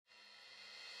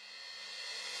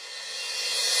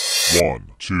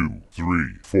1, 2,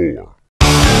 3, 4.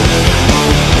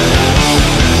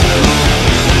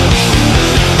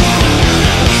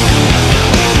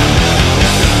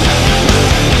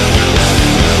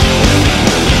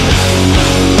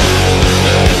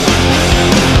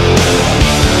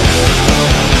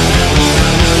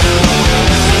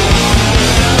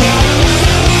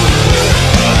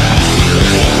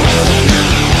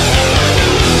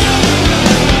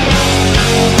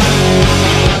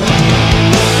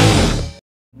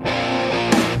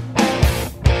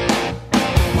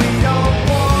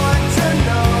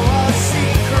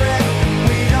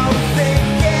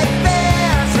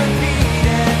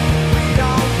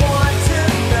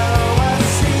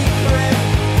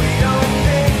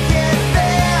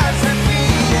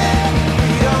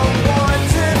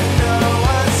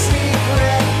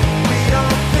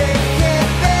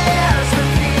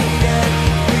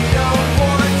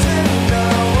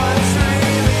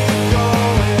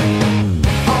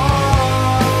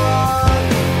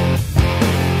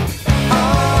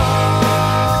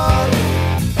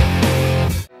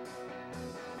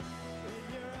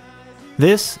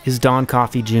 This is Don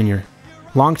Coffey Jr.,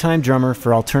 longtime drummer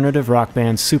for alternative rock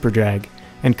band Superdrag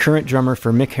and current drummer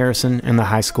for Mick Harrison and the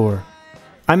High Score.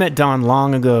 I met Don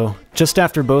long ago, just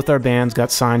after both our bands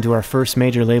got signed to our first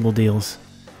major label deals.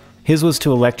 His was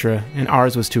to Elektra and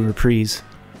ours was to Reprise.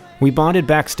 We bonded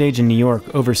backstage in New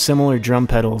York over similar drum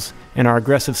pedals and our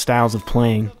aggressive styles of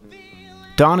playing.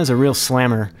 Don is a real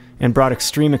slammer and brought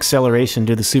extreme acceleration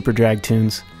to the Superdrag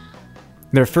tunes.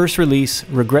 Their first release,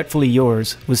 Regretfully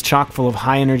Yours, was chock full of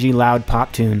high-energy loud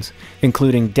pop tunes,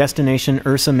 including Destination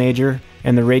Ursa Major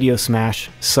and the radio smash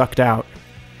Sucked Out.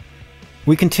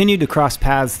 We continued to cross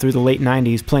paths through the late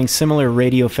 90s playing similar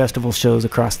radio festival shows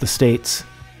across the states.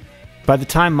 By the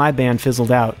time my band fizzled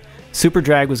out,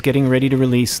 Superdrag was getting ready to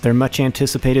release their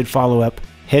much-anticipated follow-up,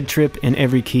 Head Trip in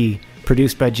Every Key,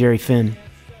 produced by Jerry Finn.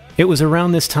 It was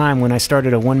around this time when I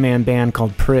started a one-man band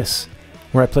called Priss,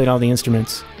 where I played all the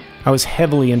instruments. I was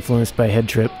heavily influenced by Head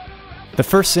Trip. The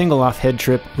first single off Head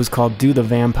Trip was called Do the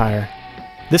Vampire.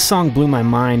 This song blew my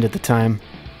mind at the time.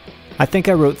 I think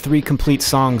I wrote 3 complete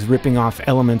songs ripping off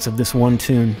elements of this one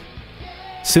tune.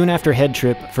 Soon after Head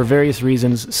Trip, for various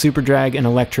reasons, Superdrag and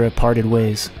Elektra parted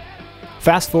ways.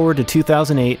 Fast forward to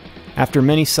 2008, after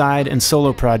many side and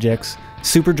solo projects,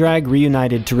 Superdrag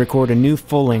reunited to record a new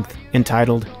full-length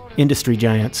entitled Industry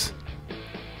Giants.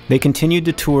 They continued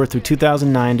to tour through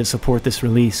 2009 to support this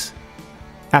release.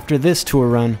 After this tour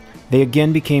run, they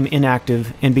again became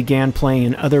inactive and began playing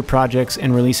in other projects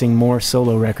and releasing more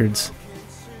solo records.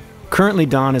 Currently,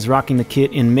 Don is rocking the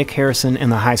kit in Mick Harrison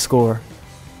and the High Score.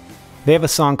 They have a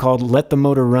song called Let the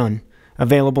Motor Run,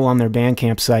 available on their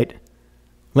Bandcamp site.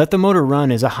 Let the Motor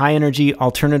Run is a high-energy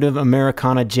alternative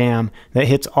Americana jam that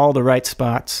hits all the right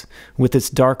spots, with its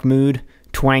dark mood,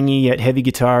 twangy yet heavy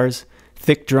guitars,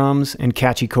 thick drums, and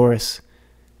catchy chorus.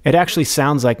 It actually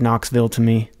sounds like Knoxville to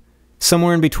me.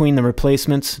 Somewhere in between the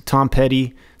Replacements, Tom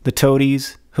Petty, the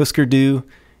Toadies, Husker Du,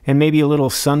 and maybe a little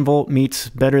Sunvolt meets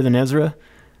Better Than Ezra?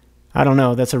 I don't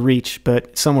know, that's a reach,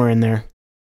 but somewhere in there.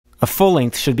 A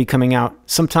full-length should be coming out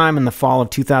sometime in the fall of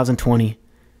 2020.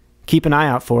 Keep an eye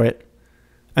out for it.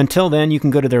 Until then, you can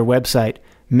go to their website,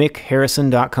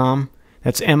 mickharrison.com.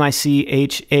 That's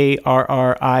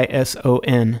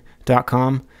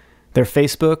MICHARRISON.com. Their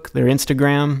Facebook, their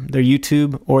Instagram, their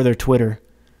YouTube, or their Twitter.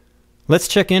 Let's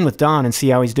check in with Don and see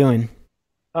how he's doing.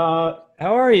 How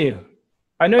are you?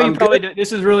 I know you probably did,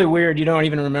 this is really weird. You don't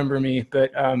even remember me,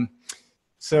 but I'm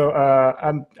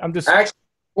just actually,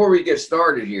 before we get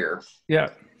started here. Yeah.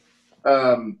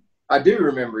 I do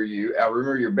remember you. I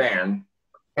remember your band,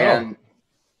 and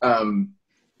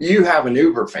you have an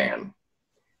Uber fan.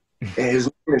 His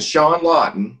name is Sean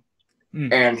Lawton,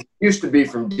 and he used to be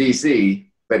from DC.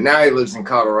 But now he lives in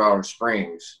Colorado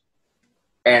Springs.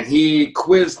 And he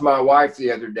quizzed my wife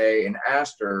the other day and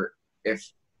asked her if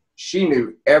she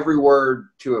knew every word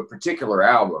to a particular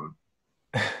album.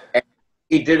 And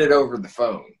he did it over the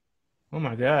phone. Oh,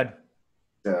 my God.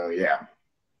 So, yeah.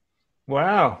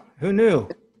 Wow. Who knew?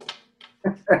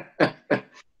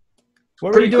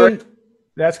 What were you doing?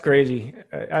 That's crazy.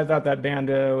 I thought that band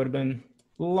would have been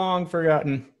long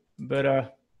forgotten.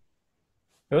 But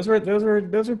those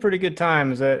were pretty good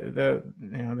times. The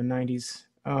 90s.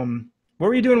 What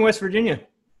were you doing in West Virginia?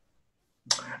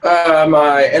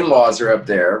 My in-laws are up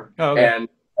there, okay. And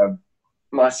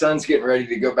my son's getting ready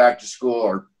to go back to school,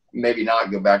 or maybe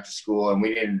not go back to school, and we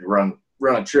needed to run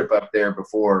a trip up there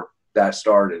before that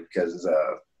started because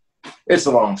it's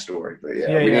a long story. But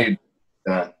yeah, we needed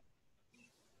done.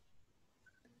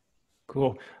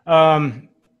 Cool.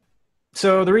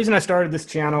 So the reason I started this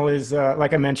channel is,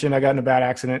 like I mentioned, I got in a bad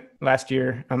accident last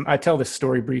year. I tell this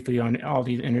story briefly on all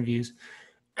these interviews.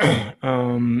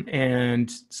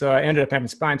 And so I ended up having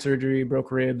spine surgery,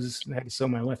 broke ribs, I had to sew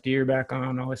my left ear back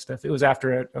on, all this stuff. It was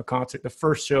after a concert, the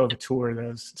first show of a tour that I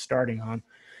was starting on.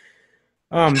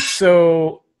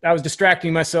 So I was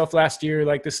distracting myself last year.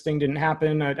 Like, this thing didn't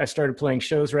happen. I started playing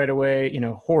shows right away,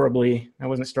 horribly. I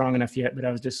wasn't strong enough yet, but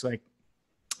I was just like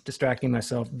distracting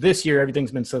myself. This year,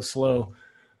 everything's been so slow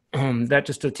that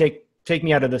just to take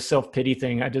me out of the self-pity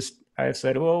thing, I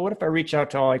said, well, what if I reach out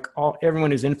to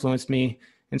everyone who's influenced me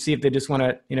and see if they just want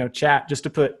to, chat, just to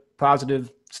put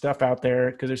positive stuff out there,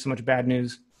 because there's so much bad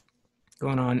news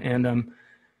going on. And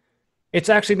it's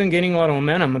actually been gaining a lot of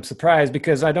momentum. I'm surprised,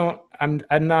 because I don't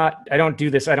do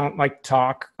this. I don't like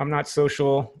talk. I'm not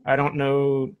social. I don't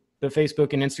know the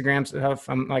Facebook and Instagram stuff.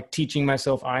 I'm like teaching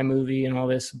myself iMovie and all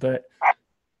this. But,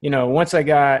 once I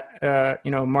got,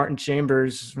 Martin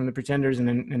Chambers from the Pretenders and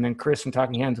then Chris from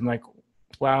Talking Heads, I'm like,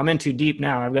 wow, I'm in too deep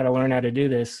now. I've got to learn how to do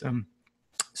this. Kind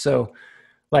of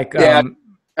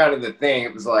the thing.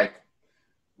 It was like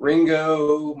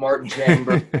Ringo, Martin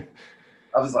Chambers.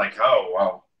 I was like, oh,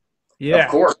 well, yeah,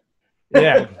 of course.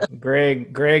 Yeah.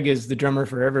 Greg is the drummer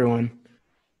for everyone.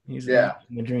 He's the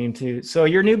dream too. So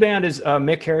your new band is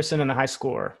Mick Harrison and the High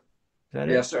Score. Is that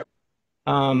it? Yes, sir.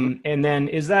 And then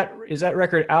is that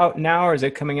record out now, or is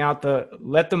it coming out? The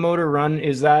Let the Motor Run,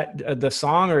 is that the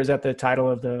song, or is that the title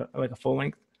of a full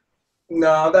length?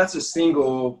 No, that's a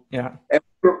single. Yeah. And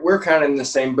we're kind of in the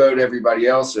same boat everybody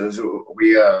else is.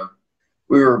 We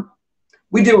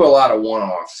do a lot of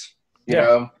one-offs, you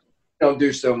know. Don't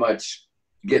do so much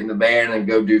get in the band and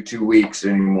go do 2 weeks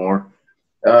anymore.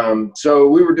 So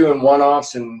we were doing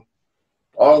one-offs, and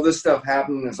all this stuff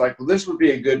happened. It's like, well, this would be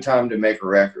a good time to make a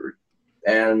record.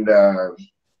 And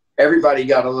everybody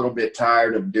got a little bit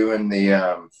tired of doing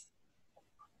the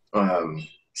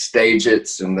stage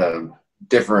hits and the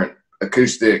different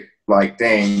acoustic like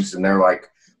things, and they're like,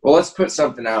 well, let's put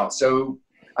something out. So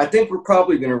I think we're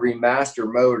probably going to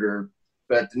remaster Motor,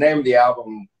 but the name of the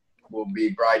album will be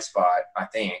Bright Spot, I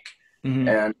think. Mm-hmm.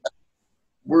 And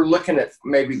we're looking at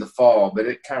maybe the fall, but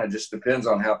it kind of just depends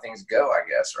on how things go, I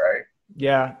guess, right?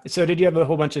 Yeah. So did you have a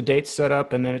whole bunch of dates set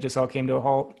up and then it just all came to a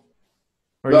halt?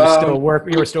 Or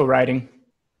you were still writing?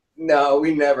 No,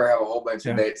 we never have a whole bunch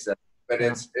of dates set up, but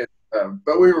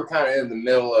but we were kind of in the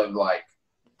middle of, like,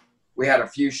 we had a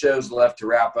few shows left to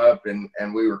wrap up, and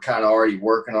we were kind of already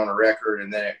working on a record,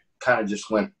 and then it kind of just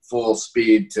went full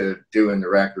speed to doing the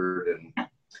record. And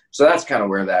so that's kind of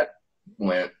where that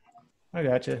went. I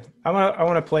gotcha. I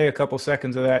want to play a couple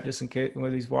seconds of that just in case one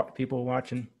of these people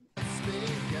watching.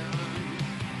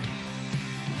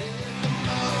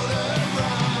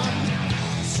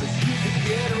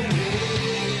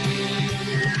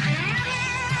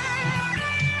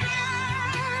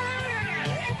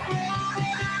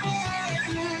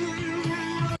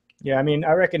 Yeah, I mean,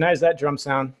 I recognize that drum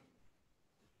sound.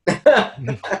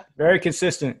 Very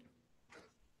consistent.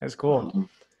 That's cool.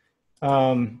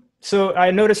 So I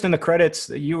noticed in the credits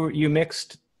that you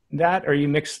mixed that, or you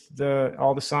mixed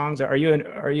all the songs. Are you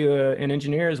an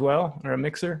engineer as well, or a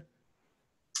mixer?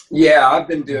 Yeah, I've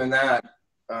been doing that.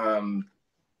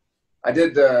 I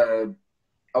did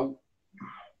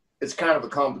it's kind of a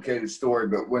complicated story,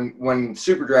 but when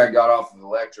Superdrag got off of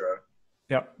Elektra,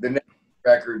 the next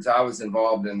records, I was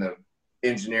involved in the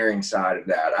engineering side of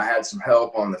that. I had some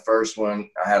help on the first one.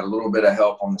 I had a little bit of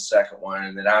help on the second one.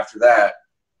 And then after that,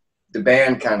 the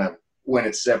band kind of went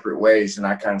its separate ways, and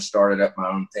I kind of started up my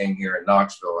own thing here in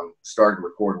Knoxville and started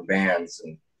recording bands.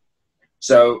 And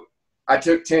so I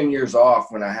took 10 years off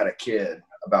when I had a kid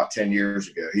about 10 years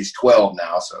ago. He's 12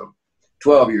 now, so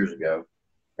 12 years ago.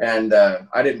 And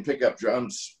I didn't pick up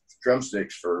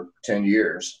drumsticks for 10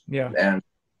 years. Yeah. And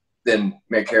then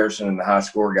Mick Harrison and the High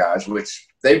Score guys, which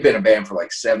they've been a band for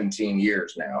like 17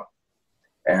 years now,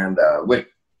 and with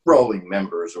rolling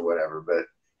members or whatever, but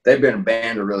they've been a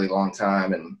band a really long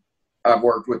time, and I've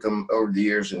worked with them over the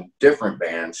years in different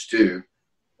bands too.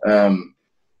 Then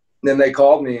they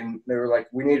called me and they were like,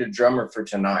 we need a drummer for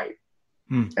tonight.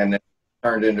 And then it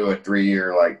turned into a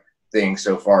 3-year like thing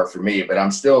so far for me, but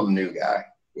I'm still the new guy,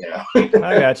 you know.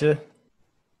 I gotcha.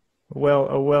 A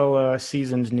well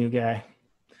seasoned new guy.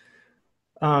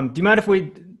 Do you mind if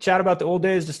we chat about the old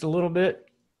days just a little bit?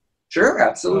 Sure,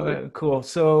 absolutely. Cool.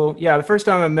 So yeah, the first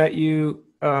time I met you,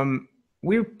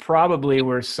 we probably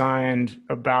were signed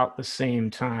about the same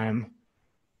time.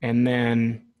 And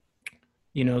then,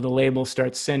 the label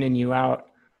starts sending you out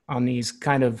on these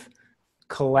kind of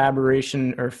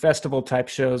collaboration or festival type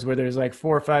shows where there's like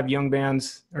 4 or 5 young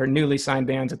bands or newly signed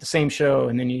bands at the same show.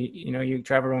 And then you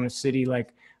travel around the city.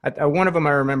 Like, One of them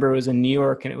I remember was in New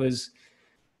York, and it was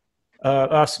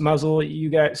us, Muzzle, you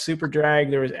got Superdrag,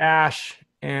 there was Ash,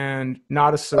 and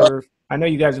Not a Surf. I know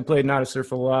you guys have played Not a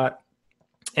Surf a lot.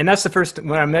 And that's the first,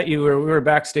 when I met you, we were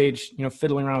backstage,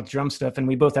 fiddling around with drum stuff, and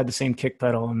we both had the same kick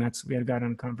pedal, and we had got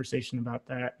on a conversation about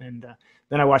that. And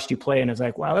then I watched you play, and I was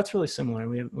like, wow, that's really similar.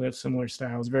 We have similar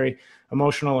styles, very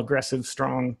emotional, aggressive,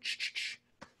 strong,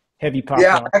 heavy pop.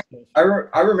 Yeah, I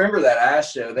remember that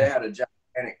Ash show. They had a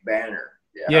gigantic banner.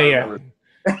 Yeah.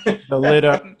 The lit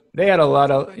up. They had a lot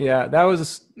of, that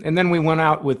was, and then we went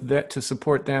out with that to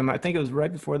support them. I think it was right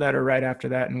before that or right after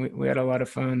that, and we had a lot of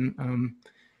fun.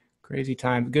 Crazy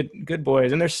time. Good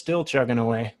boys, and they're still chugging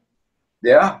away.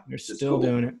 Yeah, they're still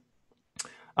doing it.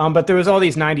 But there was all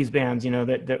these '90s bands,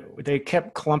 that they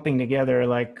kept clumping together,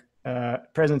 like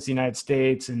Presidents of the United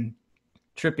States and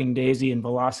Tripping Daisy and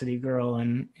Velocity Girl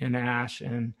and Ash,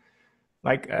 and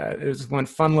like there's one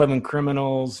Fun Loving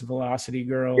Criminals, Velocity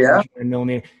Girl, and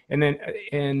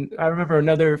I remember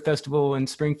another festival in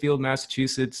Springfield,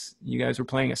 Massachusetts. You guys were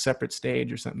playing a separate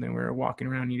stage or something. We were walking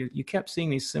around. You kept seeing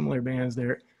these similar bands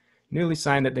there. Newly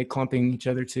signed that they clumping each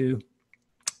other too.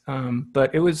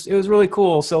 But it was really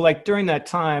cool. So like during that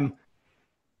time,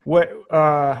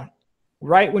 right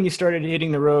when you started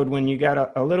hitting the road, when you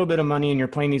got a little bit of money and you're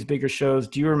playing these bigger shows,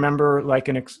 do you remember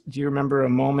a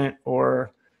moment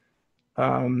or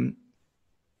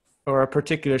a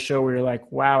particular show where you're like,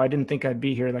 wow, I didn't think I'd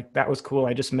be here. Like that was cool.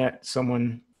 I just met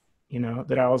someone,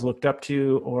 that I always looked up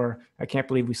to, or I can't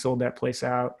believe we sold that place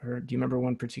out. Or do you remember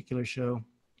one particular show?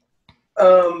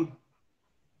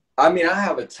 I mean, I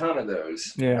have a ton of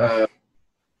those. Yeah.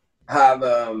 I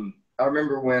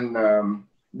remember when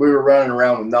we were running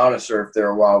around with Not a Surf there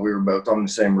a while. We were both on the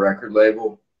same record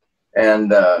label,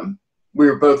 and we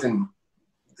were both in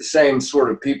the same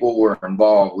sort of people were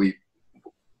involved. We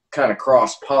kind of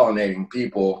cross-pollinating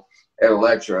people at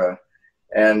Elektra,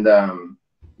 and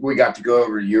we got to go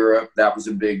over to Europe. That was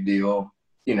a big deal.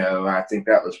 I think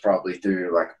that was probably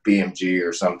through like BMG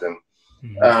or something.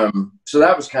 Mm-hmm. So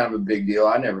that was kind of a big deal.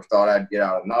 I never thought I'd get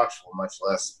out of Knoxville, much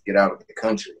less get out of the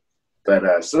country.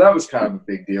 But so that was kind of a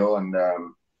big deal. And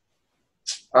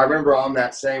I remember on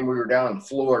that we were down in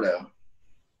Florida,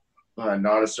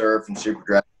 Not a Surf and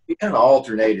Superdrag. We kind of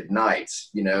alternated nights.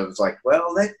 It was like,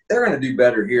 well, they're going to do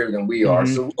better here than we are,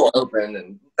 so we'll open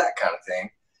and that kind of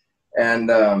thing. And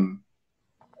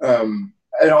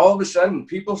all of a sudden,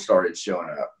 people started showing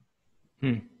up.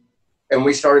 And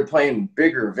we started playing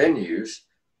bigger venues,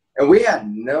 and we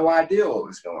had no idea what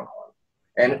was going on.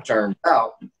 And it turned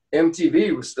out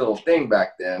MTV was still a thing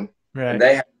back then. Right. And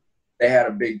they had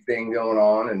a big thing going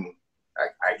on, and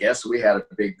I guess we had a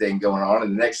big thing going on.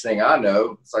 And the next thing I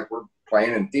know, it's like we're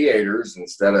playing in theaters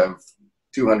instead of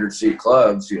 200-seat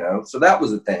clubs, So that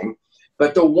was a thing.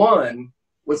 But the one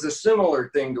was a similar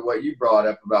thing to what you brought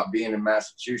up about being in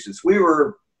Massachusetts. We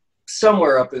were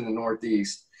somewhere up in the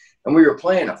Northeast, and we were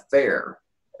playing a fair,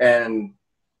 and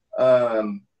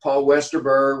Paul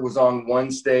Westerberg was on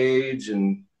one stage,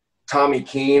 and Tommy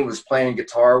Keene was playing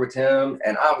guitar with him.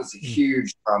 And I was a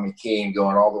huge Tommy Keene fan,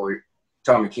 going all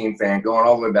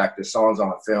the way back to Songs on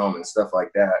a Film and stuff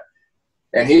like that.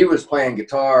 And he was playing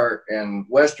guitar in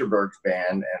Westerberg's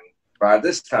band. And by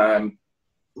this time,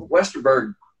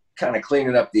 Westerberg kind of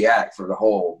cleaning up the act for the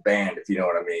whole band, if you know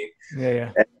what I mean.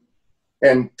 Yeah.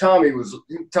 And Tommy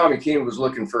Keene was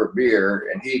looking for a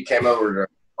beer, and he came over to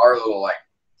our little like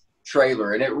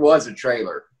trailer, and it was a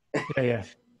trailer. Yeah.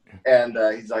 And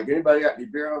he's like, "Anybody got any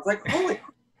beer?" And I was like, "Holy,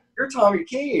 you're Tommy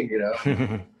Keene,"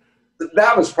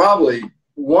 That was probably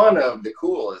one of the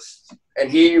coolest,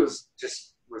 and he was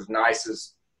nice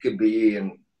as could be,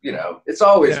 and it's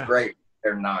always great.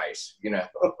 They're nice,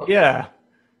 Yeah.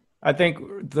 I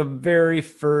think the very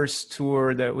first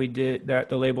tour that we did, that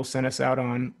the label sent us out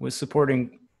on, was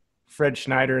supporting Fred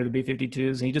Schneider of the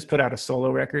B-52s. And he just put out a solo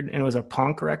record, and it was a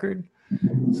punk record.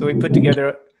 So we put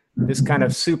together this kind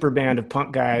of super band of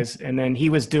punk guys, and then he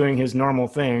was doing his normal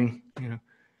thing,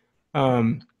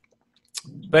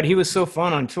 but he was so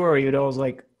fun on tour. He would always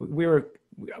we were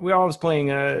always playing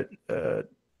a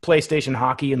PlayStation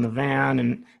hockey in the van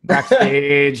and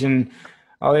backstage. And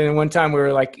one time we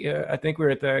were I think we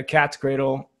were at the Cat's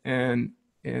Cradle, and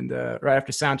right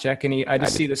after sound check, and I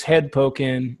just see this head poke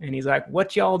in, and he's like,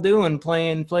 "What y'all doing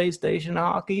playing PlayStation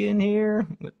hockey in here?"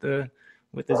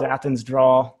 with his Athens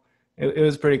drawl. It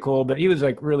was pretty cool, but he was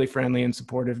really friendly and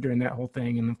supportive during that whole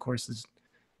thing. And of course, his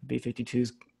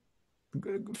B-52's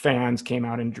fans came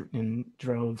out in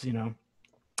droves,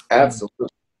 Absolutely.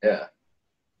 Yeah.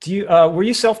 Do you were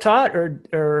you self-taught,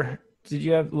 or did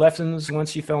you have lessons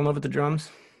once you fell in love with the drums?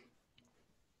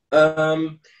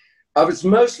 I was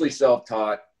mostly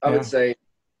self-taught. I would say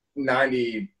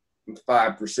 95%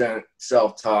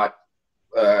 self-taught,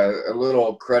 a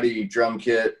little cruddy drum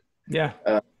kit. Yeah.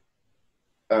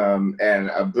 And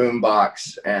a boom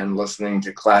box and listening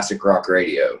to classic rock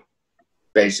radio,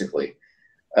 basically.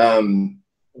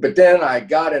 But then I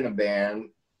got in a band,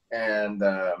 and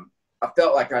I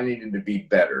felt like I needed to be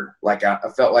better. Like I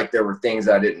felt like there were things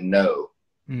I didn't know.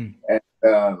 And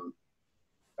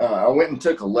I went and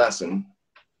took a lesson,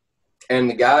 and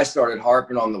the guy started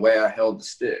harping on the way I held the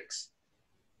sticks.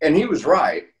 And he was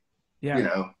right. Yeah. You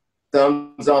know,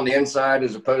 thumbs on the inside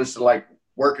as opposed to like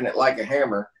working it like a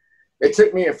hammer. It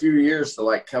took me a few years to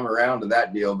like come around to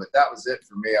that deal, but that was it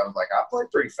for me. I was like, I play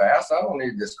pretty fast. I don't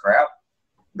need this crap.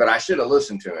 But I should have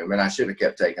listened to him, and I should have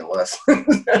kept taking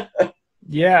lessons.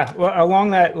 Yeah. Well,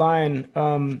 along that line,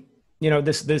 you know,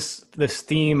 this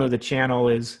theme of the channel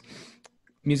is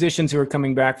musicians who are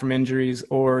coming back from injuries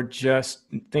or just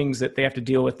things that they have to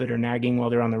deal with that are nagging while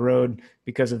they're on the road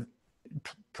because of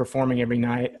performing every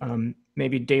night.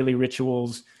 Maybe daily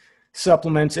rituals,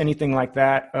 supplements, anything like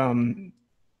that.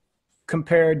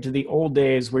 Compared to the old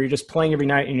days where you're just playing every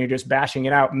night and you're just bashing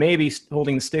it out, maybe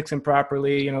holding the sticks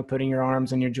improperly, you know, putting your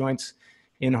arms and your joints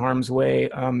in harm's way.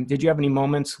 Did you have any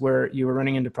moments where you were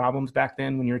running into problems back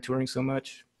then when you were touring so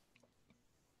much?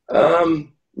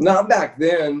 Not back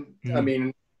then. I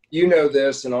mean, you know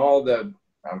this, and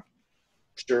I'm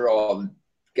sure all the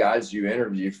guys you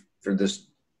interview for this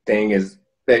thing is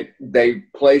they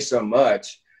play so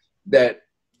much that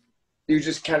you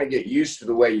just kind of get used to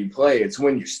the way you play. It's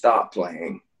when you stop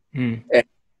playing and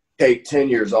take 10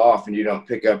 years off and you don't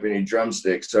pick up any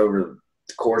drumsticks over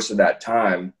the course of that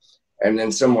time. And then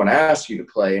someone asks you to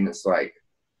play, and it's like,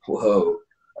 whoa,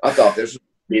 I thought this would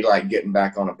be like getting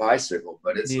back on a bicycle,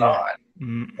 but it's not.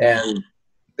 And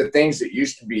the things that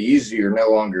used to be easy are no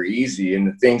longer easy. And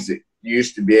the things that you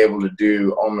used to be able to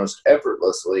do almost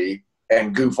effortlessly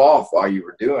and goof off while you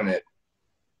were doing it,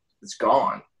 it's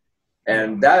gone.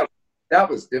 And that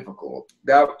was difficult.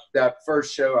 That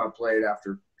first show I played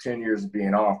after 10 years of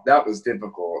being off, that was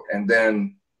difficult. And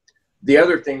then the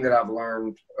other thing that I've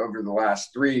learned over the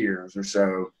last 3 years or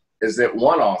so is that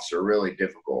one-offs are really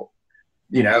difficult.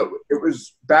 You know, it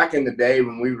was back in the day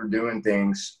when we were doing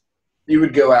things, you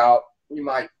would go out, you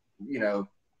might, you know,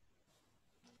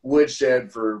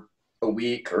 woodshed for a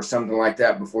week or something like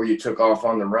that before you took off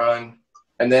on the run.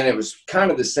 And then it was kind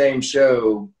of the same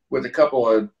show with a couple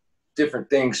of different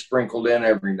things sprinkled in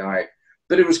every night,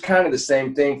 but it was kind of the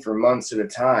same thing for months at a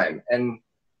time. And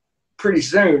pretty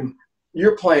soon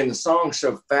you're playing the song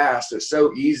so fast, it's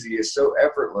so easy, it's so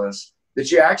effortless that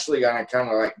you actually gotta kind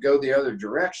of like go the other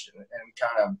direction and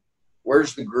kind of,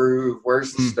 where's the groove,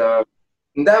 where's the stuff.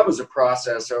 And that was a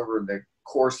process over the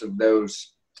course of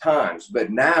those times.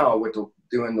 But now with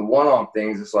doing the one-off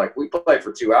things, it's like we play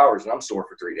for 2 hours and I'm sore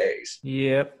for 3 days.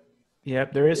 Yep.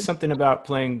 There is something about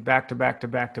playing back to back to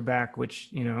back to back, which,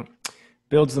 you know,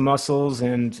 builds the muscles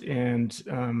and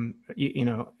you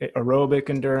know, aerobic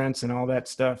endurance and all that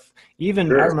stuff.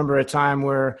 Even I remember a time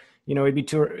where, you know,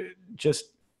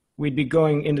 we'd be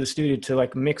going into the studio to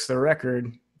like mix the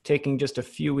record, taking just a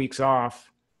few weeks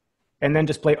off, and then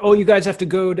just play, oh, you guys have to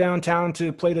go downtown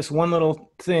to play this one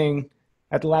little thing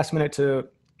at the last minute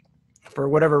for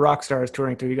whatever rock star is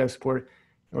touring through, you guys support.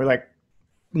 And we're like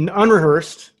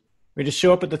unrehearsed. We just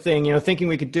show up at the thing, you know, thinking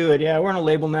we could do it. Yeah, we're on a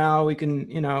label now. We can,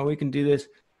 you know, we can do this.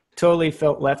 Totally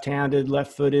felt left-handed,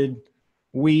 left-footed,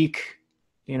 weak,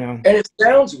 you know. And it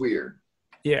sounds weird.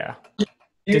 Yeah.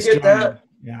 You get that?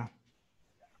 Yeah.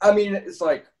 I mean, it's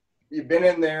like you've been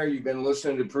in there, you've been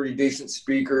listening to pretty decent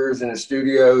speakers in a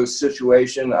studio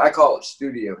situation. I call it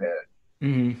studio head.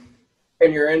 Mm-hmm.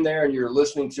 And you're in there and you're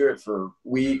listening to it for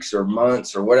weeks or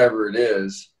months or whatever it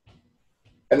is.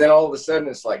 And then all of a sudden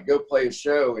it's like, go play a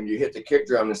show and you hit the kick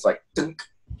drum and it's like, dunk,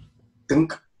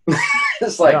 dunk.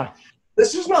 It's like,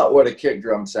 this is not what a kick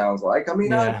drum sounds like. I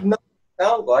mean, I know what it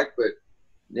sounds like, but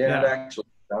it actually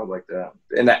sounds like that.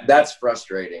 And that's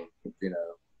frustrating, you know.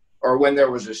 Or when there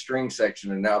was a string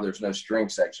section and now there's no string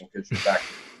section because you're back to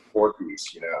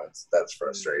 4-piece, you know, that's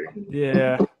frustrating.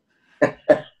 Yeah.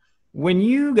 When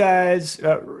you guys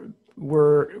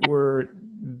were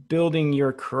building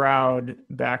your crowd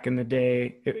back in the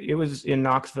day, it was in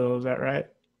Knoxville, is that right?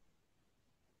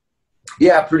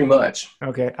 Yeah, pretty much.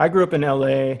 Okay. I grew up in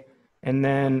LA and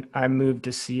then I moved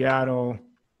to Seattle,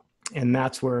 and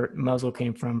that's where Muzzle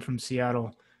came from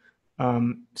Seattle.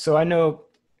 So I know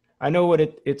what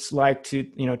it's like to,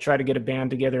 you know, try to get a band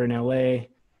together in LA.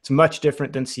 It's much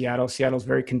different than Seattle. Seattle's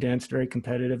very condensed, very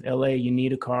competitive. LA, you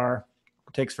need a car.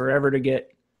 It takes forever to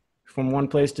get from one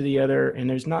place to the other. And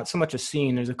there's not so much a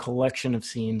scene, there's a collection of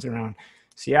scenes around.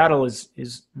 Seattle is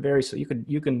very, so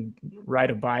you can ride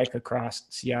a bike across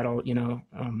Seattle, you know,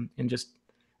 in just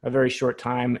a very short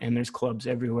time, and there's clubs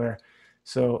everywhere.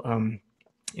 So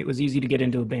it was easy to get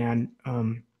into a band,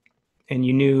 and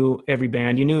you knew every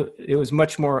band. You knew it was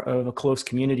much more of a close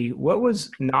community. What was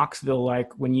Knoxville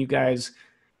like when you guys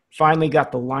finally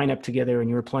got the lineup together and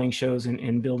you were playing shows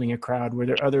and building a crowd? Were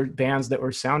there other bands that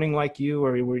were sounding like you,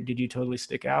 or did you totally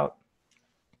stick out?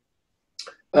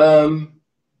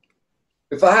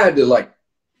 If I had to, like,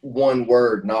 one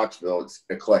word, Knoxville, it's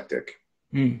eclectic.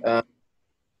 You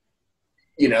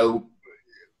know,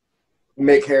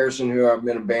 Mick Harrison, who I'm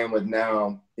in a band with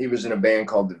now, he was in a band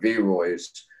called the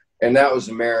V-Roys, and that was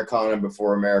Americana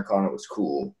before Americana was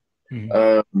cool.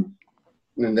 And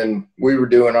then we were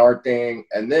doing our thing,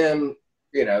 and then,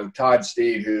 you know, Todd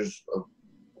Steed, who's a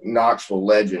Knoxville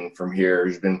legend from here,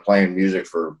 who's been playing music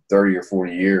for 30 or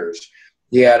 40 years,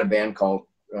 he had a band called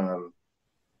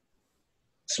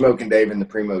Smoking Dave and the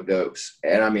Primo Dopes.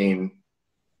 And I mean,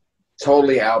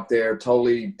 totally out there,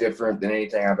 totally different than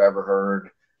anything I've ever heard.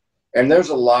 And there's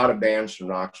a lot of bands from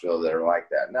Knoxville that are like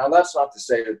that. Now, that's not to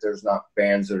say that there's not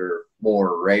bands that are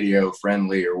more radio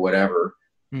friendly or whatever.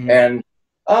 And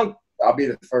I'll be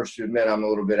the first to admit I'm a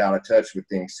little bit out of touch with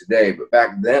things today. But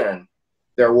back then,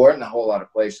 there weren't a whole lot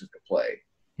of places to play.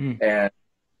 And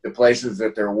the places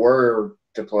that there were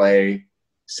to play,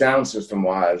 sound system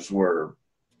wise, were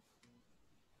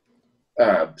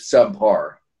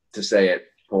subpar, to say it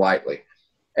politely.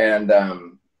 And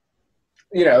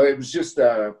you know, it was just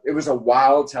it was a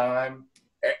wild time.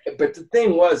 But the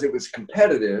thing was, it was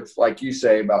competitive, like you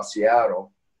say about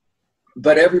Seattle,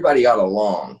 but everybody got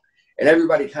along and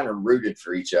everybody kind of rooted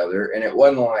for each other. And it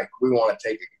wasn't like, we want to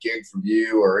take a gig from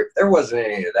you, or there wasn't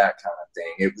any of that kind of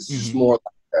thing. It was just more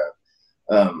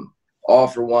like all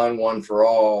for one, one for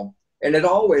all. And it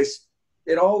always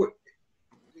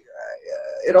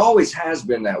has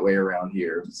been that way around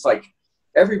here. It's like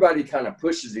everybody kind of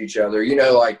pushes each other, you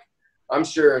know, like, I'm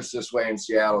sure it's this way in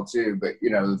Seattle too, but, you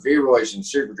know, the V-Roys and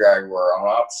Superdrag were on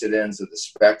opposite ends of the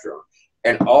spectrum,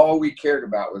 and all we cared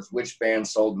about was which band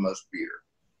sold the most beer.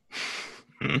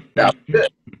 That was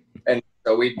it. And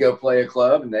so we'd go play a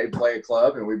club, and they'd play a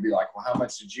club, and we'd be like, well, how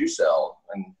much did you sell?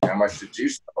 And how much did you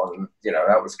sell? And, you know,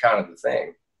 that was kind of the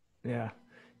thing. Yeah.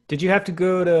 Did you have to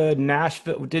go to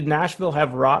Nashville? Did Nashville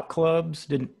have rock clubs?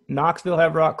 Did Knoxville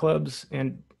have rock clubs?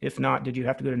 And if not, did you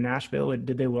have to go to Nashville?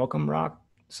 Did they welcome rock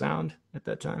sound at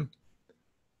that time?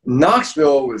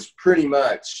 Knoxville was pretty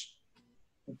much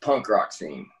punk rock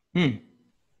scene. And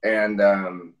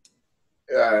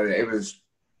it was,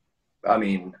 I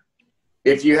mean,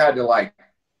 if you had to like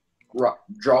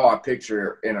draw a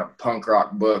picture in a punk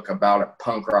rock book about a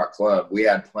punk rock club, we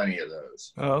had plenty of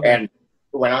those. And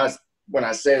when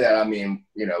I say that, I mean,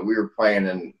 you know, we were playing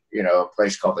in, you know, a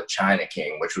place called the China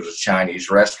King, which was a Chinese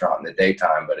restaurant in the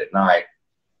daytime, but at night,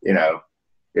 you know,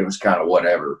 it was kind of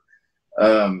whatever.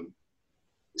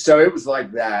 So it was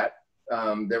like that.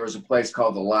 There was a place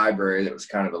called the Library that was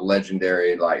kind of a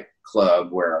legendary like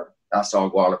club where I saw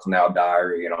Guadalcanal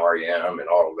Diary and REM and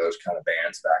all of those kind of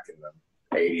bands back in the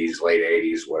 80s, late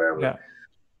 80s, whatever. Yeah.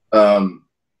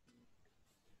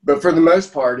 But for the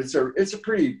most part, it's a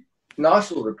pretty,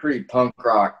 Knoxville's a pretty punk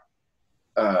rock,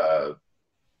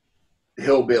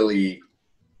 hillbilly.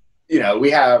 You know,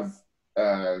 we have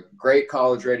a great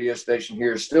college radio station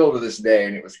here still to this day,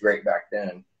 and it was great back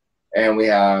then. And we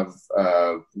have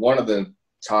one of the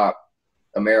top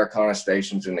Americana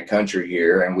stations in the country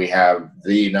here, and we have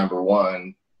the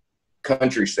 #1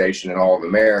 country station in all of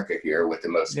America here with the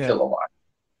most kilowatt.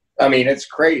 I mean, it's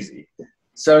crazy.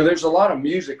 So there's a lot of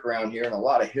music around here and a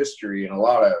lot of history and a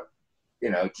lot of, you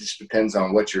know, it just depends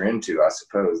on what you're into, I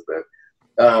suppose. But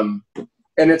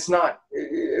and it's not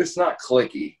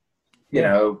cliquey. You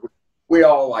know, we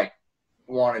all like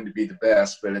wanted to be the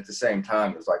best, but at the same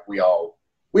time, it's like we all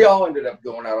ended up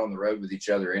going out on the road with each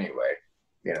other anyway,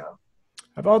 you know.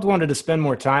 I've always wanted to spend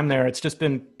more time there. It's just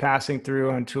been passing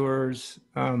through on tours.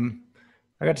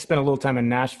 I got to spend a little time in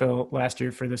Nashville last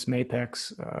year for this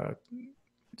Mapex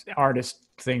artist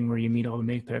thing where you meet all the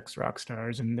Mapex rock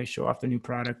stars and they show off the new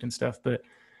product and stuff. But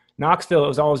Knoxville, it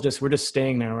was always just, we're just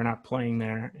staying there. We're not playing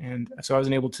there. And so I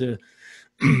wasn't able to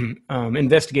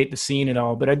investigate the scene at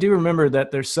all. But I do remember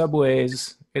that their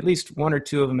subways, at least one or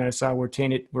two of them that I saw were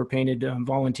painted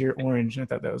volunteer orange. And I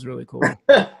thought that was really cool.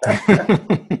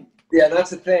 Yeah,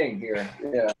 that's a thing here.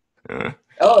 Yeah.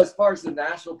 As far as the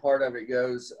Nashville part of it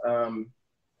goes,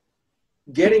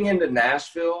 getting into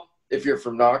Nashville, if you're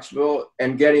from Knoxville,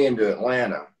 and getting into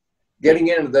Atlanta, getting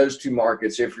into those two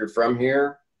markets, if you're from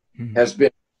here, has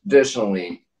been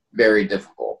traditionally very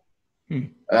difficult.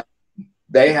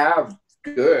 They have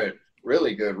good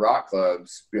really good rock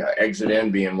clubs, Exit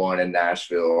N being one in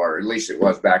Nashville, or at least it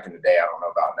was back in the day. I don't know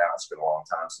about now. It's been a long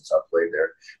time since I played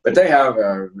there. But they have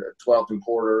a 12th and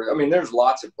Porter. I mean, there's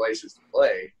lots of places to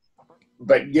play.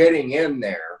 But getting in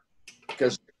there,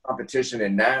 because the competition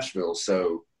in Nashville is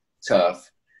so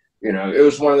tough, you know, it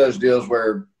was one of those deals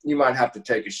where you might have to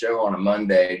take a show on a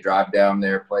Monday, drive down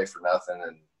there, play for nothing,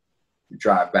 and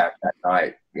drive back that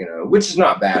night, you know, which is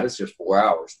not bad. It's just 4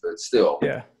 hours, but still.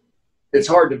 Yeah. It's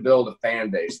hard to build a fan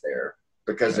base there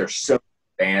because there's so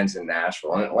many bands in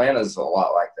Nashville, and Atlanta's a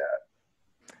lot like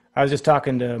that. I was just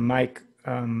talking to Mike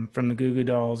from the Goo Goo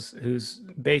Dolls, who's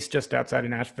based just outside of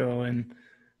Nashville, and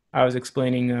I was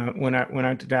explaining when I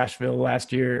went to Nashville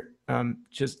last year,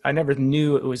 I never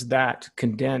knew it was that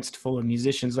condensed full of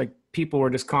musicians. Like, people were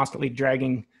just constantly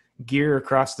dragging gear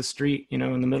across the street, you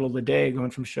know, in the middle of the day,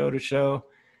 going from show to show.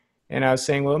 And I was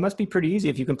saying, well, it must be pretty easy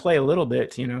if you can play a little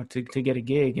bit, you know, to get a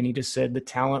gig. And he just said the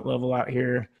talent level out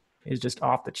here is just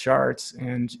off the charts.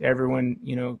 And everyone,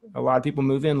 you know, a lot of people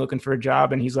move in looking for a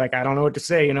job. And he's like, I don't know what to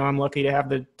say. You know, I'm lucky to have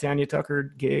the Tanya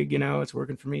Tucker gig, you know, it's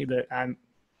working for me, but I don't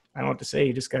know what to say.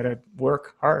 You just got to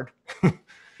work hard.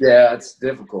 Yeah, it's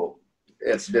difficult.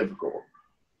 It's difficult.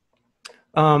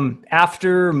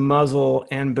 After Muzzle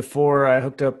and before I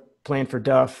hooked up playing for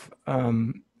Duff,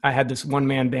 I had this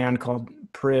one-man band called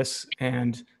Priss,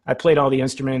 and I played all the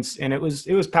instruments, and it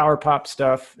was power pop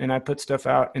stuff, and I put stuff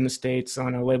out in the States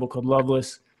on a label called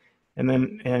Loveless, and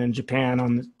then in Japan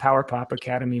on the Power Pop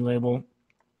Academy label.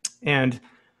 And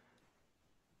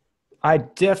I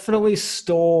definitely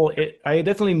stole it. I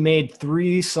definitely made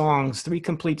 3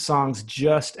 complete songs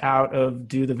just out of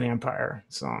Do the Vampire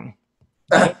song.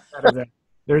 Out of that.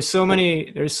 There's so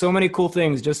many cool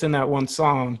things just in that one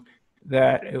song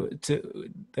that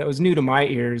was new to my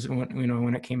ears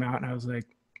when it came out, and I was like,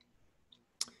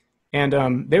 and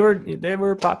they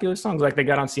were popular songs, like they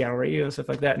got on Seattle radio and stuff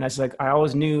like that, and I was like, I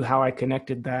always knew how I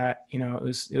connected that, you know, it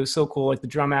was so cool, like the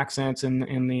drum accents and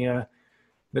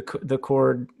the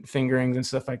chord fingerings and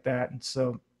stuff like that, and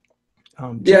so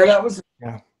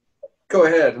yeah. Go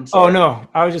ahead. I'm sorry. Oh no,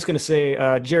 I was just gonna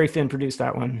say Jerry Finn produced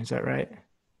that one. Is that right?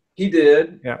 He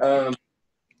did. Yeah.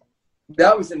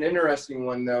 That was an interesting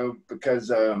one, though, because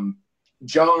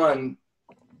John,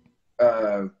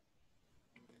 the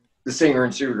singer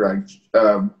in Superdrag,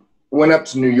 went up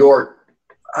to New York,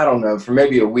 I don't know, for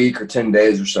maybe a week or 10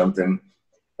 days or something,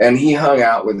 and he hung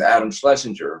out with Adam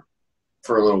Schlesinger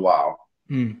for a little while.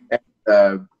 And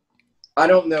I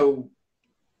don't know,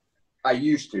 I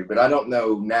used to, but I don't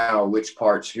know now which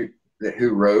parts who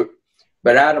wrote,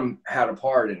 but Adam had a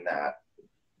part in that.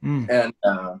 And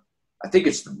I think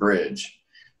it's the bridge,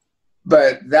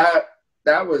 but that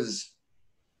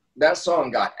song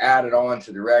got added on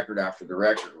to the record after the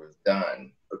record was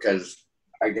done, because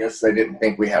I guess they didn't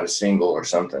think we had a single or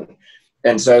something.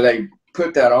 And so they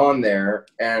put that on there.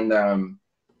 And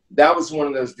that was one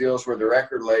of those deals where the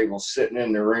record label's sitting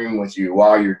in the room with you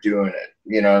while you're doing it,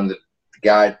 you know, and the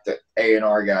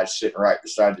A&R guy's sitting right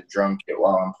beside the drum kit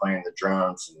while I'm playing the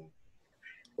drums.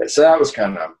 And so that was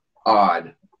kind of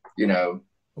odd. You know,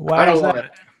 why is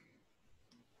that?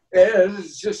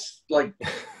 It's just like,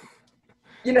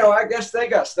 you know, I guess they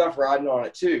got stuff riding on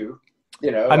it too.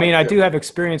 You know, I mean, I do have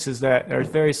experiences that are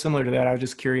very similar to that. I was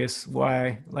just curious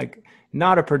why, like,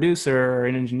 not a producer or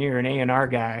an engineer, an A&R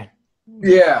guy.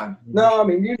 Yeah, no, I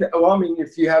mean,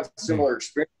 if you have similar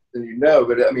experience, then you know.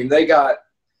 But I mean, they got,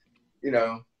 you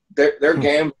know, they're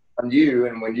gambling on you,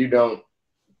 and when you don't.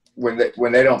 When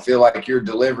they don't feel like you're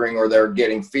delivering, or they're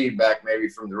getting feedback maybe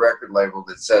from the record label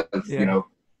that says, you know,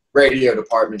 radio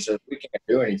department says we can't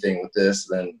do anything with this,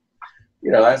 then,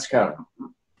 you know, that's kind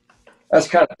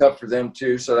of tough for them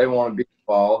too. So they want to be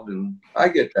involved, and I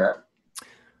get that.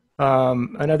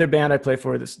 Another band I play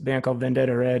for, this band called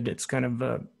Vendetta Red. It's kind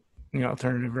of you know,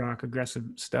 alternative rock, aggressive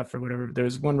stuff or whatever.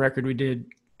 There's one record we did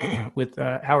with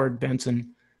Howard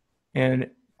Benson, and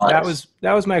Nice.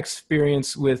 that was my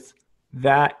experience with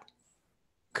that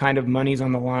kind of money's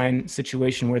on the line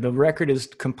situation, where the record is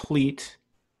complete,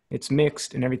 it's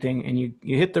mixed and everything, and you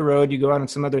hit the road, you go out on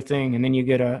some other thing, and then you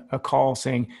get a call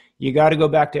saying you got to go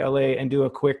back to LA and do a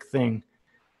quick thing.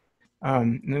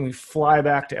 And then we fly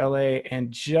back to LA,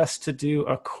 and just to do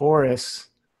a chorus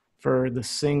for the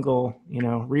single, you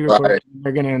know, re-record, Right.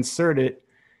 they're going to insert it.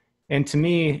 And to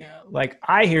me, like,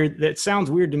 I hear that sounds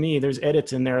weird to me. There's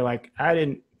edits in there. Like,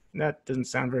 that doesn't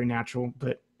sound very natural,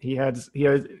 but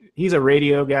he's a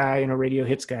radio guy and a radio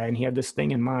hits guy, and he had this thing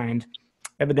in mind.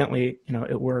 Evidently, you know,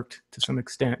 it worked to some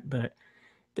extent, but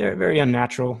they're very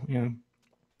unnatural, you know.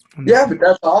 Yeah, but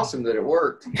that's awesome that it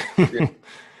worked.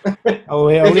 I'll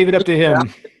leave it up to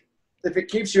him. If it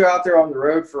keeps you out there on the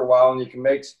road for a while, and you can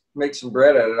make make some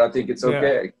bread at it, I think it's Yeah.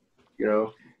 okay. You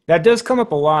know, That does come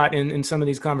up a lot in some of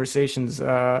these conversations.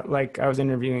 Like I was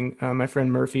interviewing my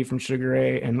friend Murphy from Sugar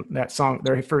Ray, and that song,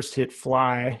 their first hit,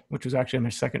 "Fly," which was actually on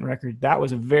their second record, that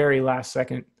was a very last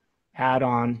second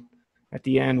add-on at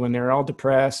the end when they're all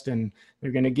depressed and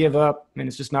they're going to give up and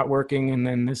it's just not working. And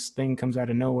then this thing comes out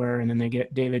of nowhere, and then they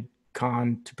get David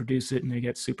Kahn to produce it, and they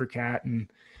get Supercat,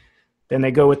 and then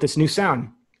they go with this new sound.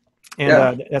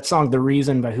 And that song, "The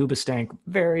Reason" by Hoobastank,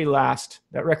 very last.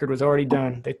 That record was already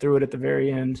done. They threw it at the very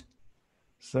end.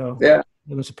 So yeah, it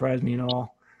doesn't surprise me at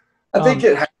all. I think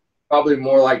it probably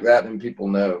more like that than people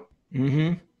know.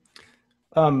 Mm-hmm.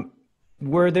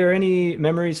 Were there any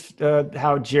memories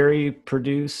how Jerry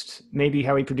produced, maybe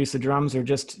how he produced the drums, or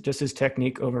just his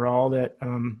technique overall that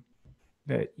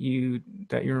you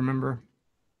remember,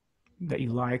 that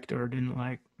you liked or didn't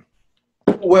like?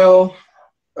 Well,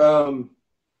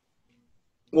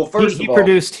 first he of all,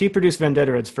 produced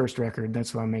Vendetta Red's first record.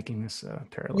 That's why I'm making this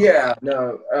parallel. Yeah,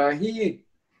 no,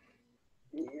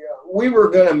 we were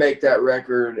gonna make that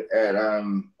record at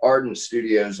Ardent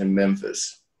Studios in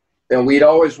Memphis, and we'd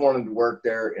always wanted to work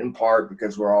there, in part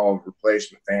because we're all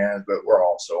Replacement fans, but we're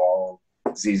also all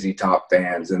ZZ Top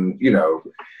fans, and you know,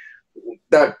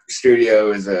 that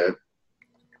studio is a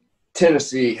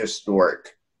Tennessee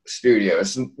historic studio.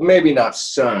 It's maybe not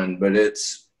Sun, but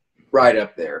it's right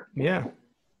up there. Yeah.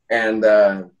 And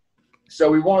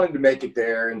so we wanted to make it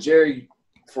there, and Jerry,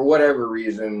 for whatever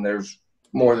reason, there's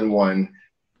more than one,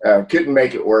 couldn't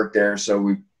make it work there. So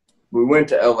we went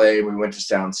to LA, and we went to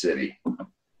Sound City.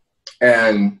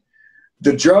 And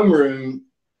the drum room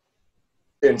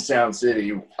in Sound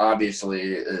City obviously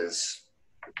is,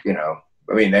 you know,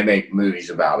 I mean, they make movies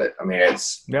about it. I mean,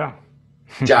 it's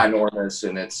ginormous,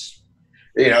 and it's,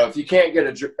 you know, if you can't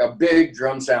get a big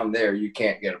drum sound there, you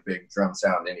can't get a big drum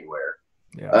sound anywhere.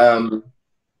 Yeah.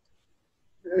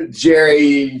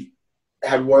 Jerry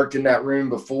had worked in that room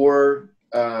before.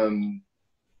 The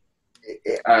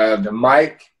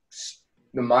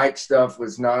mic stuff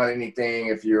was not anything,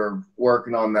 if you're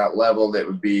working on that level, that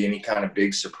would be any kind of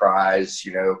big surprise,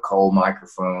 you know, Cole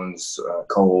microphones,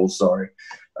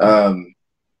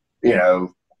 you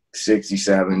know,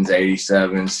 67s,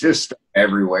 87s, just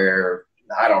everywhere.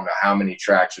 I don't know how many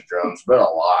tracks of drums, but a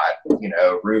lot, you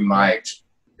know, room mics,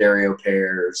 stereo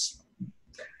pairs,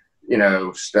 you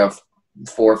know, stuff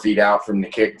 4 feet out from the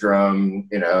kick drum,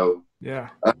 you know,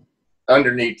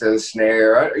 underneath the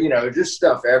snare, you know, just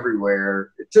stuff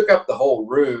everywhere. It took up the whole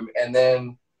room. And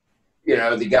then, you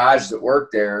know, the guys that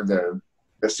worked there, the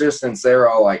assistants, they're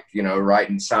all like, you know,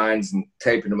 writing signs and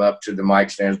taping them up to the mic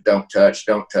stands. Don't touch,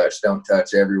 don't touch, don't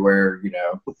touch, everywhere, you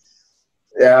know.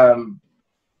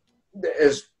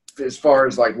 As far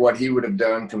as like what he would have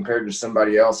done compared to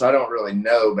somebody else, I don't really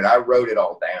know, but I wrote it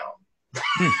all down.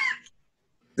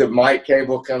 The mic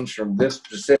cable comes from this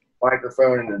specific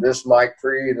microphone into this mic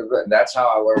pre, and that's how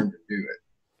I learned to do it.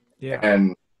 Yeah.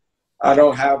 And I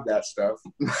don't have that stuff,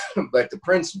 but the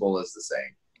principle is the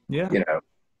same. Yeah. You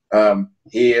know,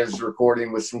 he is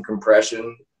recording with some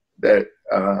compression that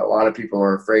a lot of people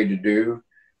are afraid to do.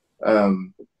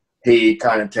 He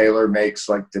kind of tailor makes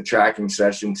like the tracking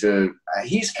session to,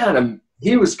 he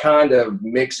was kind of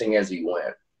mixing as he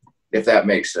went, if that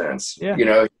makes sense. Yeah. You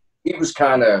know, he was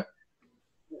kind of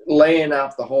laying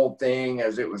out the whole thing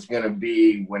as it was going to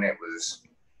be, when it was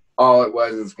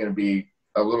going to be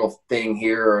a little thing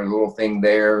here or a little thing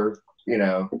there, you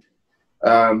know.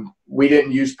 We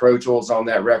didn't use Pro Tools on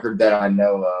that record that I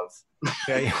know of.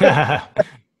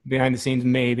 Behind the scenes,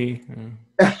 maybe.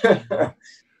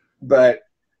 But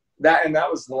that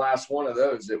was the last one of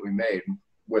those that we made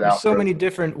without. There's so many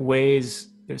different ways.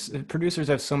 Producers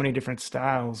have so many different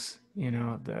styles, you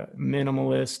know, the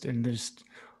minimalist and just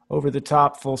over the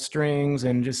top full strings,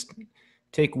 and just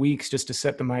take weeks just to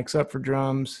set the mics up for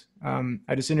drums.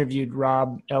 I just interviewed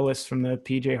Rob Ellis from the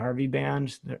PJ Harvey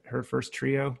band, her first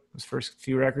trio, his first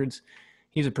few records.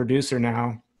 He's a producer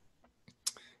now.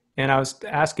 And I was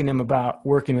asking him about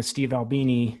working with Steve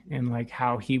Albini and like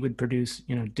how he would produce,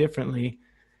 you know, differently.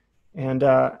 And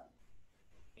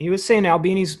he was saying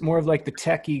Albini's more of like the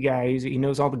techie guy. He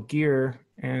knows all the gear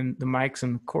and the mics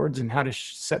and the chords and how to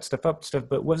set stuff up and stuff,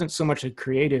 but wasn't so much a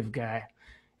creative guy.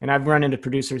 And I've run into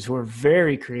producers who are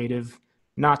very creative,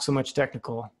 not so much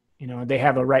technical. You know, they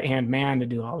have a right-hand man to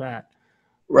do all that.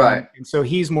 Right. And so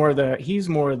he's more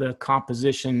the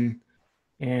composition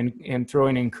and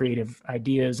throwing in creative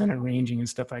ideas and arranging and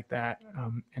stuff like that.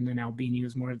 And then Albini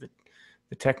was more of the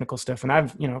technical stuff. And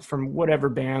I've, you know, from whatever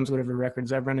bands, whatever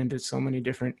records, I've run into so many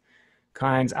different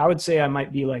kinds. I would say I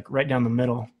might be like right down the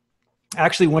middle. I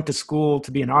actually went to school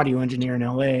to be an audio engineer in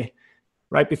LA.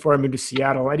 right before I moved to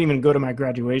Seattle. I didn't even go to my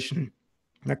graduation.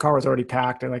 My car was already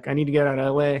packed. I need to get out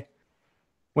of LA.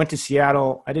 Went to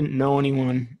Seattle. I didn't know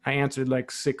anyone. I answered like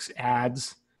 6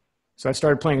 ads. So I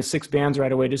started playing with 6 bands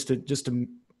right away just to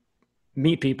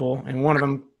meet people. And one of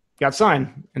them got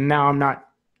signed. And now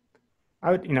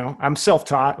I'm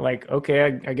self-taught. Like,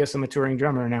 okay, I guess I'm a touring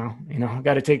drummer now. I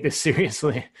got to take this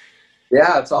seriously.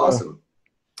 Yeah, it's awesome.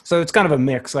 So it's kind of a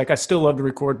mix. Like, I still love to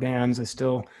record bands. I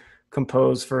still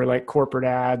compose for like corporate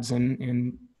ads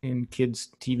and in kids'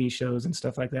 TV shows and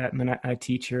stuff like that. And then I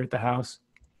teach here at the house.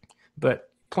 But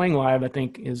playing live, I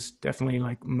think, is definitely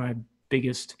like my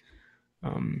biggest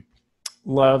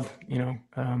love,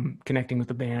 connecting with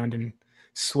the band and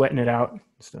sweating it out,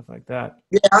 stuff like that.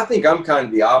 Yeah, I think I'm kind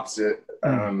of the opposite.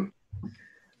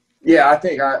 Yeah, I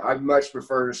think I much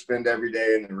prefer to spend every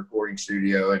day in the recording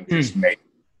studio and just make,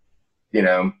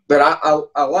 but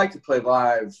I like to play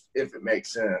live if it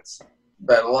makes sense.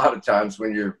 But a lot of times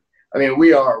when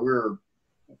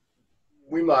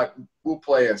we'll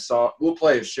play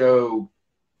a show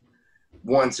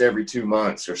once every 2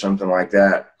 months or something like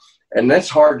that. And that's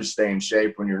hard to stay in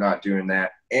shape when you're not doing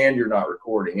that and you're not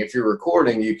recording. If you're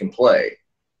recording, you can play,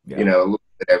 a little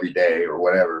bit every day or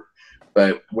whatever.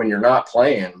 But when you're not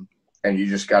playing and you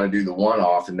just got to do the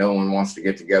one-off and no one wants to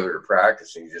get together to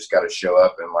practice and you just got to show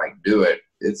up and like do it,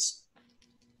 it's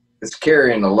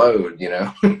carrying the load,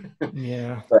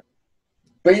 Yeah.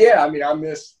 But yeah,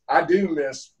 I do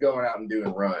miss going out and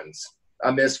doing runs.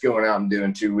 I miss going out and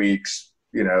doing 2 weeks,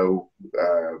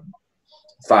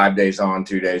 5 days on,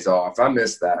 2 days off. I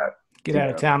miss that. Get out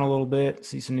of town a little bit,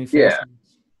 see some new faces.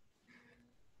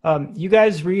 Yeah. You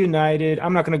guys reunited.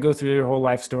 I'm not going to go through your whole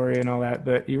life story and all that,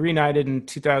 but you reunited in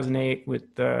 2008 with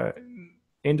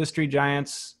Industry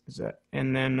Giants.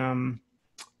 And then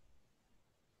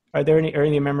are there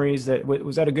any memories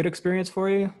was that a good experience for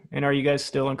you? And are you guys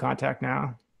still in contact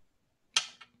now?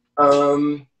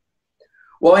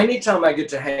 Well, anytime I get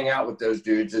to hang out with those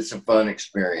dudes, it's a fun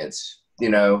experience.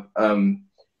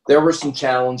 There were some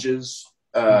challenges.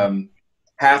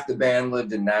 Half the band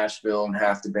lived in Nashville and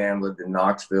half the band lived in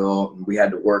Knoxville. And we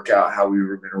had to work out how we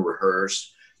were going to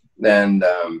rehearse. And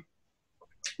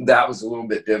that was a little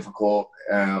bit difficult.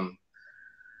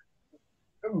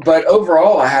 But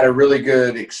overall, I had a really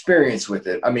good experience with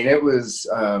it. It was,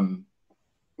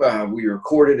 we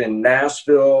recorded in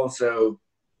Nashville. So,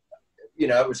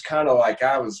 it was kind of like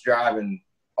I was driving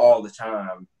all the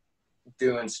time,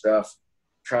 doing stuff,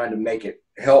 trying to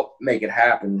help make it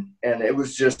happen. And it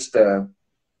was just, and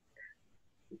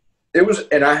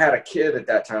I had a kid at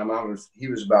that time. He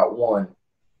was about 1.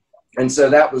 And so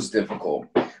that was difficult,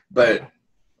 but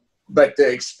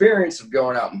the experience of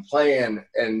going out and playing,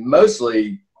 and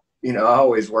mostly, I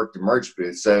always worked the merch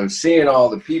booth. So seeing all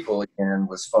the people again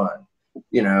was fun,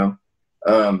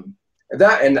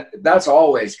 that's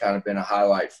always kind of been a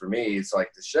highlight for me. It's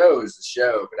like the show is the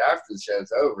show, but after the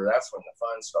show's over, that's when the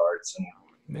fun starts. And,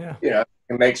 you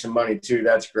can make some money too.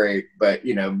 That's great. But,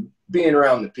 being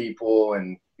around the people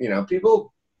and,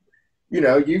 people,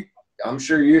 I'm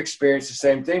sure you experience the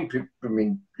same thing.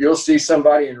 You'll see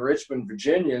somebody in Richmond,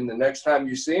 Virginia, and the next time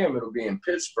you see them, it'll be in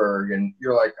Pittsburgh. And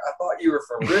you're like, I thought you were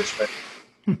from Richmond.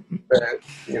 But,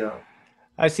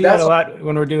 I see that a lot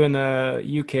when we're doing the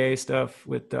UK stuff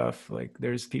with Duff. Like,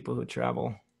 there's people who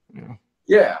travel.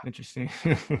 Yeah. Interesting.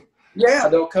 Yeah,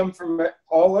 they'll come from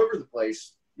all over the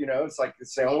place. It's like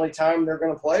it's the only time they're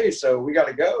going to play, so we got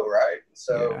to go, right?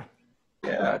 So,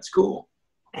 yeah, it's cool.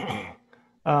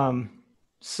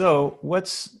 So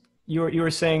you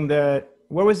were saying that,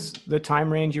 what was the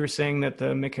time range you were saying that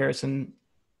the Mick Harrison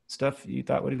stuff you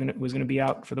thought was going to be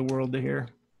out for the world to hear?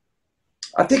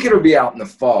 I think it'll be out in the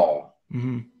fall.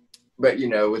 Mm-hmm. But,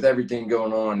 with everything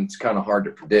going on, it's kind of hard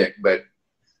to predict. But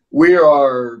we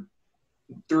are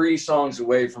 3 songs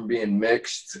away from being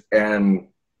mixed. And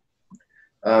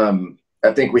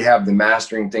I think we have the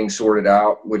mastering thing sorted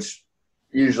out, which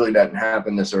usually doesn't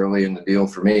happen this early in the deal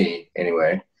for me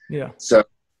anyway. Yeah. So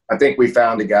I think we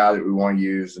found a guy that we want to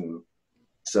use. And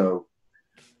so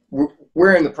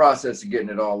we're in the process of getting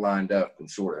it all lined up and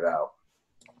sorted out.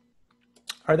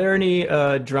 Are there any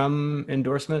drum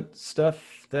endorsement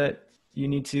stuff that you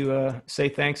need to say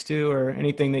thanks to, or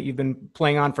anything that you've been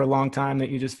playing on for a long time that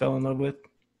you just fell in love with?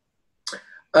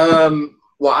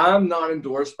 Well, I'm not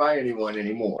endorsed by anyone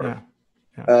anymore.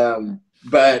 Yeah.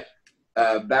 But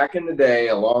back in the day,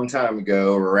 a long time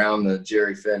ago, around the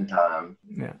Jerry Finn time,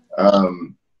 and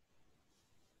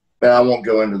I won't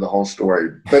go into the whole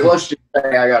story, but let's just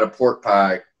say I got a pork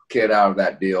pie kit out of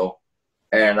that deal,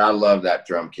 and I love that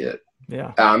drum kit.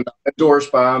 Yeah. I'm not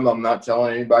endorsed by them. I'm not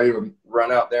telling anybody to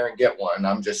run out there and get one.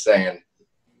 I'm just saying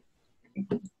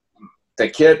the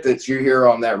kit that you hear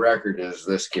on that record is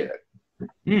this kit.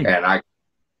 And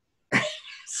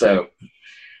so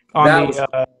on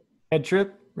the Head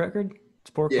Trip record,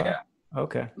 Sport yeah. Cloud?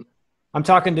 Okay. I'm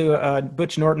talking to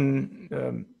Butch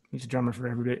Norton. He's a drummer for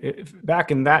everybody.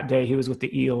 Back in that day, he was with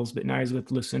the Eels, but now he's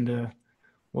with Lucinda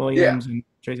Williams and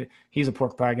Tracy. He's a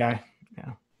pork pie guy.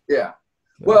 Yeah. Yeah.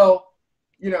 So. Well,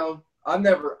 you know, I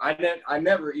never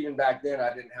even back then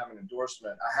I didn't have an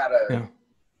endorsement.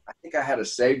 I think I had a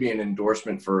Sabian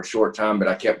endorsement for a short time, but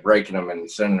I kept breaking them and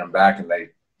sending them back, and they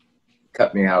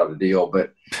cut me out of the deal.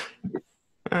 But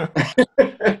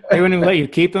they wouldn't even let you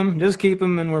keep them. Just keep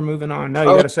them, and we're moving on. No,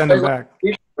 you got to send them back.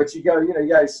 But you got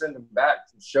to send them back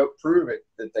to prove it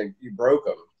that you broke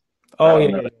them. Oh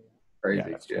yeah.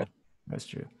 Crazy. Yeah, that's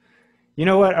true. You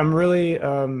know what? I'm really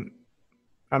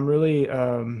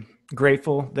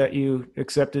grateful that you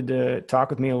accepted to talk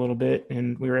with me a little bit,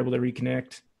 and we were able to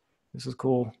reconnect. This is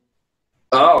cool.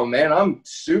 Oh man, I'm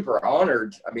super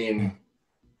honored. I mean,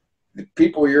 the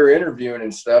people you're interviewing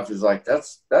and stuff is like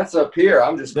that's up here.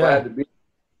 I'm just glad to be.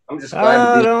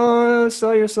 Don't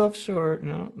sell yourself short.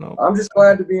 No. I'm just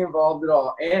glad to be involved at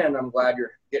all, and I'm glad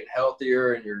you're getting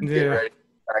healthier and you're getting ready to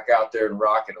get back out there and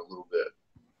rock it a little bit.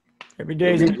 Every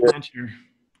day's an adventure.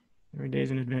 Every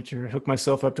day's an adventure. I hook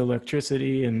myself up to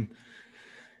electricity and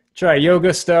try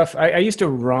yoga stuff. I used to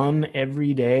run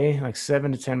every day, like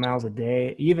 7 to 10 miles a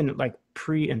day, even like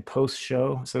pre and post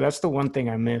show. So that's the one thing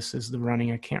I miss is the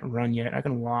running. I can't run yet. I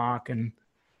can walk and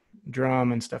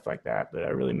drum and stuff like that, but I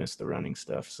really miss the running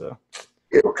stuff. So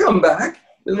it'll come back.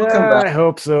 It'll come back. I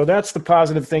hope so. That's the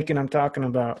positive thinking I'm talking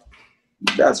about.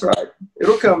 That's right.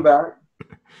 It'll come back.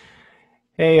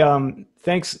 Hey,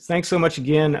 thanks so much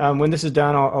again. When this is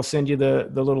done, I'll send you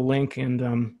the little link,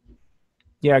 and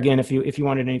yeah, again, if you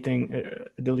wanted anything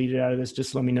deleted out of this,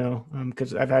 just let me know,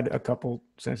 because I've had a couple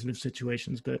sensitive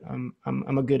situations, but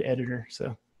I'm a good editor,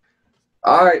 so.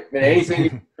 All right, and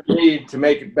anything you need to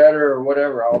make it better or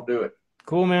whatever, I'll do it.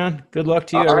 Cool, man. Good luck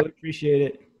to you. I really appreciate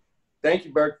it. Thank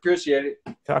you, Bert. Appreciate it.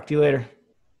 Talk to you later.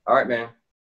 All right, man.